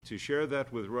to share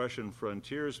that with Russian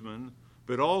frontiersmen,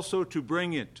 but also to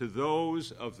bring it to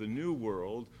those of the New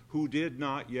World who did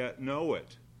not yet know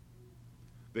it.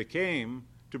 They came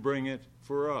to bring it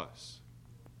for us,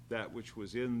 that which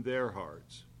was in their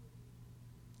hearts.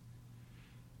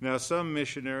 Now, some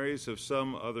missionaries of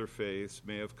some other faiths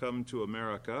may have come to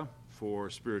America for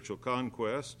spiritual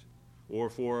conquest or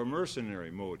for a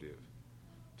mercenary motive,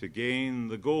 to gain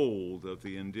the gold of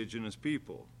the indigenous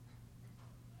people.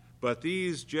 But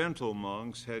these gentle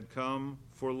monks had come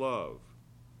for love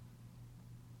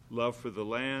for the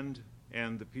land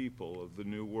and the people of the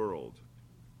New World.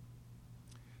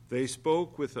 They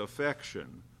spoke with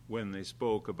affection when they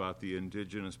spoke about the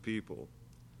indigenous people,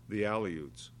 the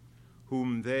Aleuts,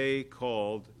 whom they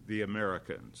called the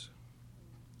Americans.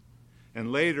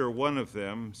 And later one of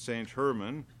them, St.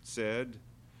 Herman, said,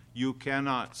 "You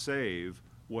cannot save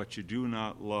what you do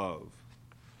not love."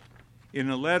 In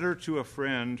a letter to a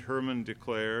friend, Herman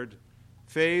declared,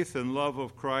 "Faith and love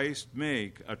of Christ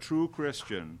make a true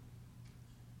Christian,"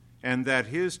 and that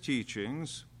his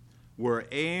teachings were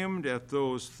aimed at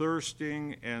those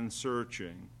thirsting and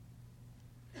searching.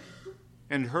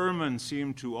 And Herman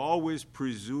seemed to always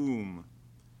presume,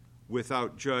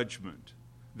 without judgment,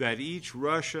 that each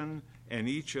Russian and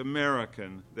each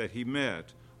American that he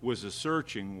met was a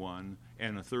searching one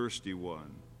and a thirsty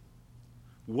one.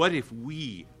 What if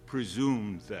we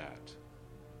presumed that?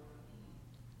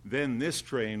 Then this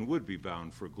train would be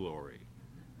bound for glory.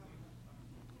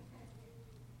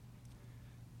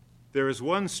 There is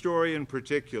one story in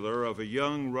particular of a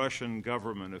young Russian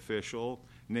government official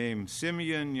named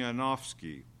Simeon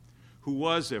Yanovsky, who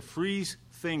was a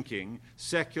free-thinking,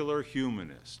 secular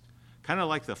humanist, kind of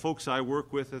like the folks I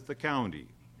work with at the county.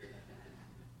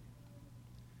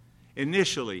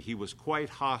 Initially, he was quite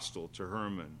hostile to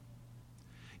Herman.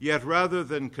 Yet rather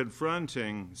than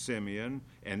confronting Simeon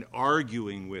and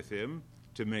arguing with him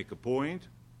to make a point,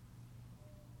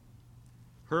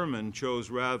 Herman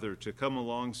chose rather to come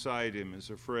alongside him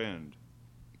as a friend.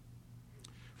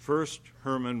 First,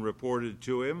 Herman reported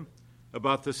to him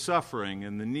about the suffering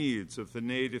and the needs of the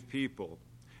native people,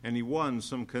 and he won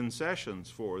some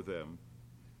concessions for them.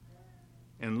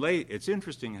 And it's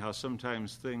interesting how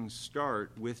sometimes things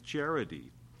start with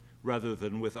charity rather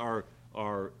than with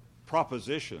our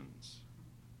propositions,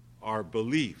 our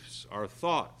beliefs, our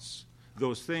thoughts.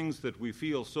 Those things that we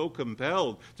feel so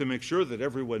compelled to make sure that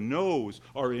everyone knows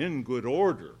are in good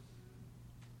order.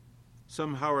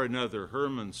 Somehow or another,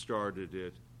 Herman started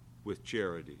it with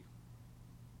charity.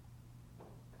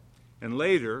 And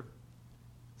later,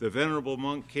 the venerable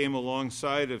monk came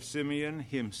alongside of Simeon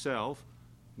himself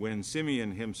when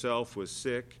Simeon himself was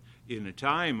sick in a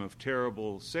time of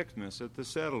terrible sickness at the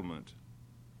settlement.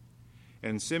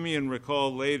 And Simeon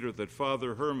recalled later that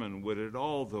Father Herman would at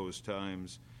all those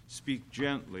times speak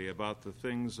gently about the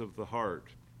things of the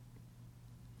heart.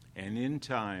 And in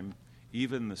time,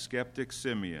 even the skeptic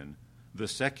Simeon, the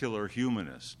secular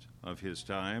humanist of his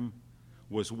time,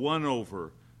 was won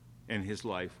over and his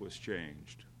life was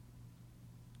changed.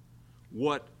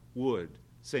 What would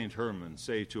St. Herman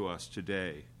say to us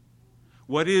today?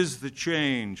 What is the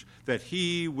change that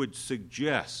he would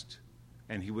suggest,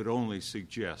 and he would only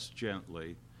suggest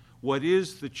gently? What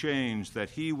is the change that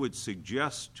he would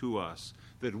suggest to us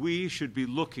that we should be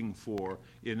looking for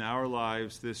in our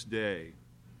lives this day?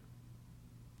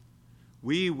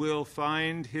 We will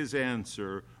find his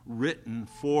answer written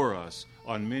for us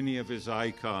on many of his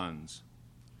icons.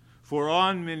 For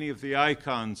on many of the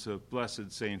icons of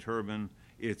Blessed St. Herman,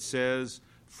 it says,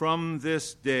 "From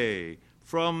this day,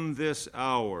 from this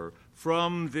hour,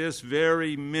 from this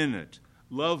very minute,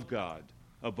 love God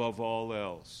above all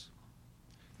else."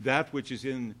 That which is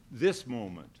in this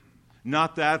moment,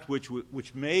 not that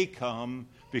which may come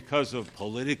because of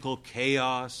political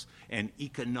chaos and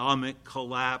economic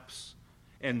collapse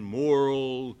and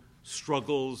moral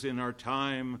struggles in our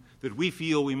time that we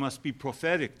feel we must be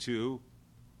prophetic to,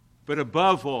 but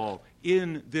above all,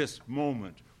 in this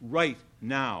moment, right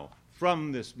now,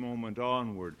 from this moment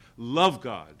onward, love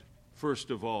God first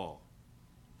of all,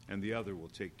 and the other will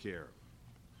take care.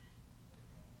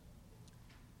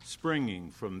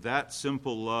 Springing from that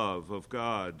simple love of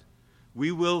God,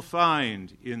 we will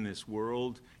find in this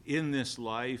world, in this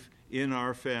life, in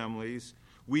our families,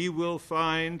 we will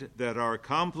find that our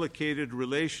complicated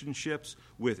relationships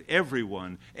with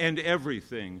everyone and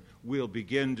everything will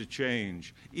begin to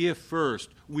change if first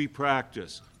we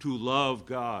practice to love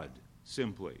God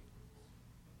simply,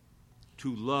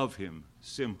 to love him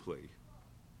simply.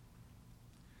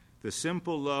 The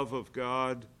simple love of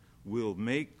God will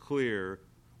make clear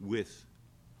with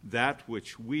that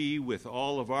which we, with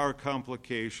all of our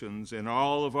complications and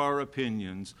all of our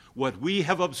opinions, what we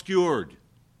have obscured,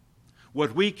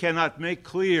 what we cannot make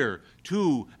clear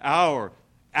to our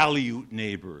Aleut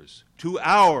neighbors, to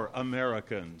our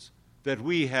Americans that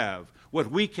we have, what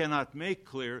we cannot make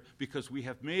clear because we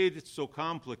have made it so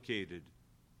complicated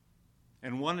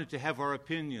and wanted to have our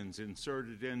opinions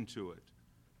inserted into it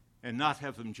and not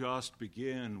have them just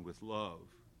begin with love.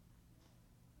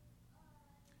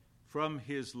 From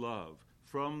his love,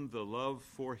 from the love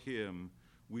for him,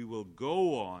 we will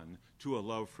go on to a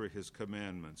love for his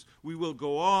commandments. We will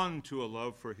go on to a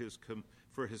love for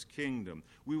his kingdom.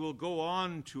 We will go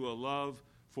on to a love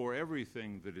for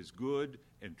everything that is good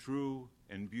and true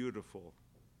and beautiful.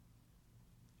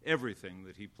 Everything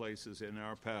that he places in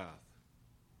our path.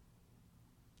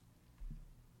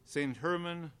 St.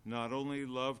 Herman not only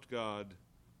loved God,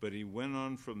 but he went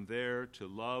on from there to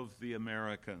love the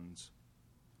Americans.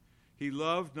 He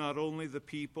loved not only the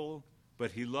people,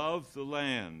 but he loved the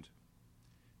land.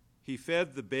 He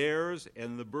fed the bears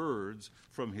and the birds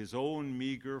from his own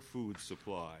meager food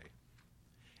supply.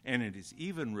 And it is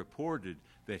even reported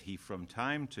that he from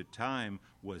time to time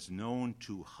was known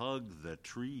to hug the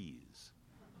trees,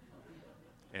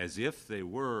 as if they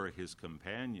were his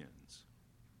companions.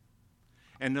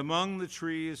 And among the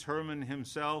trees, Herman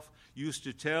himself used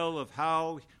to tell of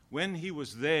how, when he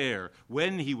was there,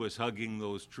 when he was hugging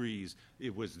those trees,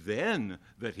 it was then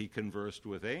that he conversed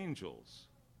with angels.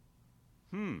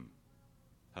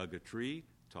 Hug a tree,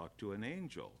 talk to an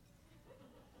angel.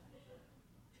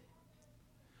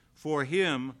 For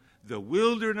him, the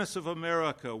wilderness of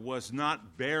America was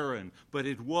not barren, but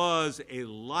it was a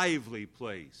lively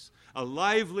place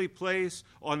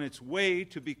on its way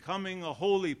to becoming a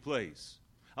holy place.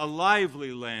 A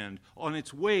lively land on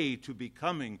its way to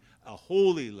becoming a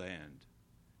holy land.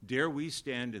 Dare we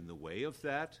stand in the way of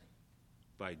that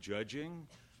by judging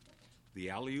the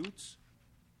Aleuts,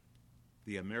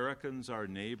 the Americans, our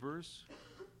neighbors?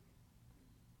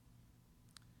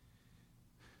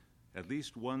 At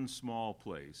least one small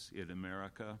place in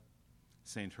America,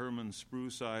 St. Herman's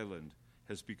Spruce Island,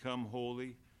 has become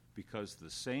holy because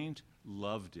the saint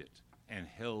loved it and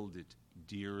held it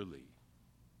dearly.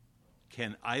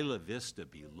 Can Isla Vista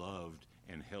be loved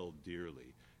and held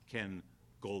dearly? Can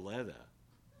Goleta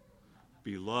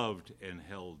be loved and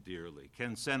held dearly?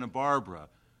 Can Santa Barbara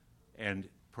and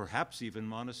perhaps even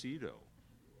Montecito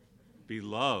be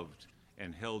loved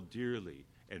and held dearly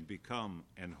and become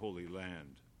an holy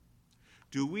land?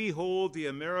 Do we hold the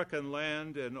American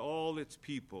land and all its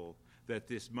people that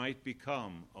this might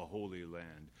become a holy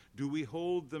land? Do we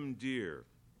hold them dear?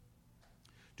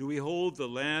 Do we hold the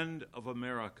land of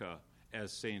America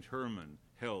as St. Herman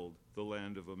held the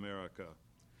land of America?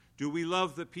 Do we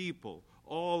love the people,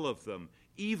 all of them,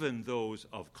 even those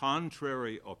of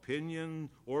contrary opinion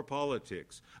or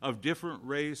politics, of different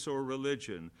race or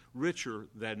religion, richer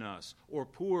than us or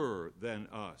poorer than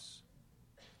us?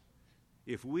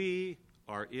 If we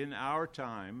are in our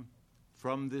time,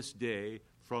 from this day,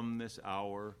 from this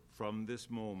hour, from this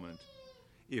moment,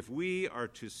 if we are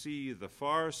to see the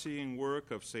far-seeing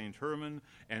work of St. Herman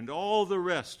and all the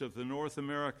rest of the North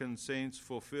American saints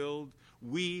fulfilled,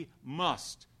 we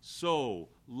must sow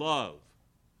love.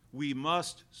 We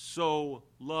must sow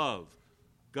love,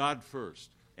 God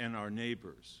first and our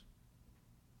neighbors.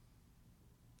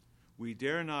 We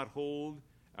dare not hold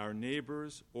our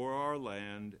neighbors or our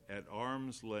land at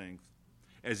arm's length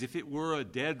as if it were a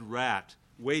dead rat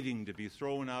waiting to be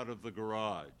thrown out of the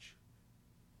garage.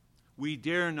 We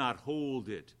dare not hold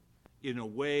it in a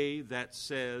way that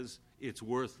says it's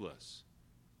worthless.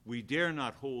 We dare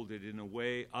not hold it in a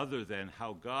way other than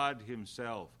how God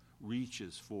himself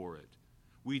reaches for it.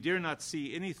 We dare not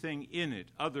see anything in it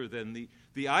other than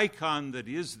the icon that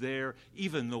is there,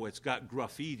 even though it's got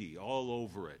graffiti all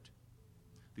over it.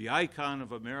 The icon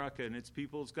of America and its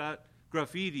people's got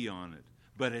graffiti on it,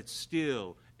 but it's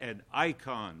still an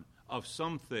icon of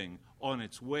something on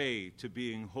its way to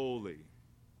being holy.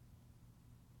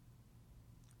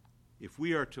 If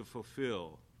we are to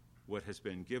fulfill what has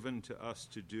been given to us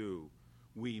to do,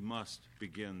 we must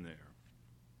begin there.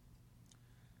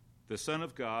 The Son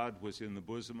of God was in the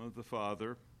bosom of the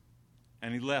Father,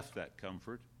 and he left that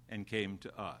comfort and came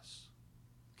to us,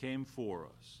 came for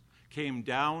us, came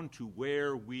down to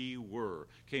where we were,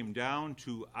 came down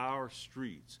to our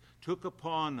streets, took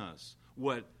upon us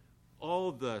what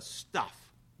all the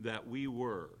stuff that we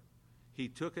were. He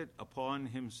took it upon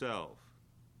himself.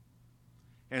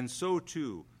 And so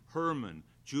too, Herman,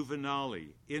 Juvenali,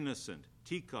 Innocent,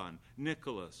 Tikhon,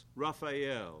 Nicholas,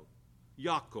 Raphael,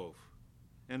 Yaakov,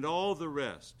 and all the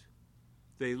rest.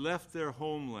 They left their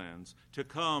homelands to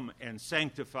come and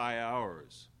sanctify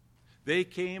ours. They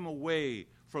came away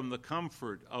from the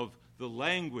comfort of the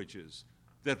languages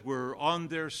that were on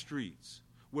their streets,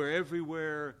 where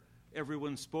everywhere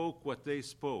everyone spoke what they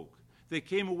spoke. They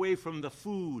came away from the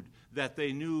food that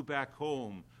they knew back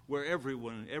home, where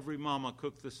every mama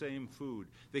cooked the same food.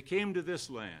 They came to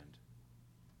this land,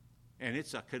 and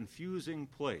it's a confusing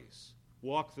place.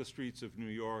 Walk the streets of New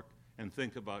York and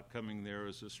think about coming there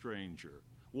as a stranger.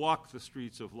 Walk the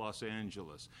streets of Los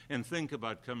Angeles and think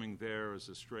about coming there as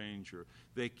a stranger.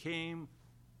 They came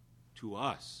to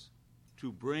us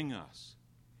to bring us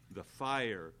the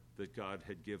fire that God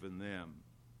had given them.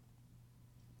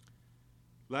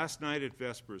 Last night at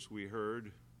Vespers we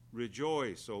heard,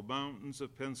 "Rejoice, O mountains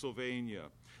of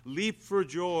Pennsylvania. Leap for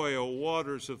joy, O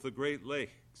waters of the Great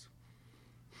Lakes."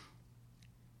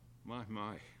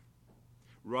 My.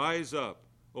 Rise up,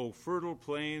 O fertile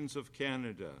plains of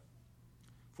Canada,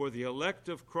 for the elect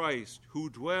of Christ who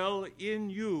dwell in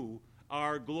you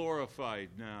are glorified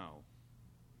now.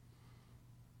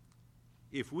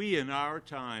 If we in our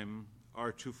time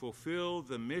are to fulfill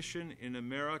the mission in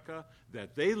America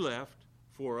that they left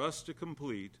for us to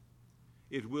complete,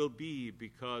 it will be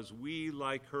because we,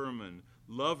 like Herman,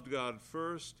 loved God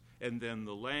first and then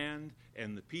the land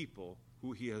and the people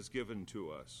who he has given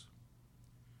to us.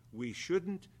 We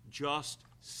shouldn't just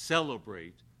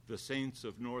celebrate the saints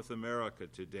of North America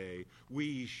today.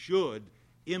 We should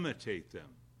imitate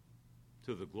them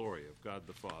to the glory of God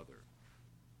the Father.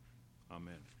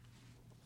 Amen.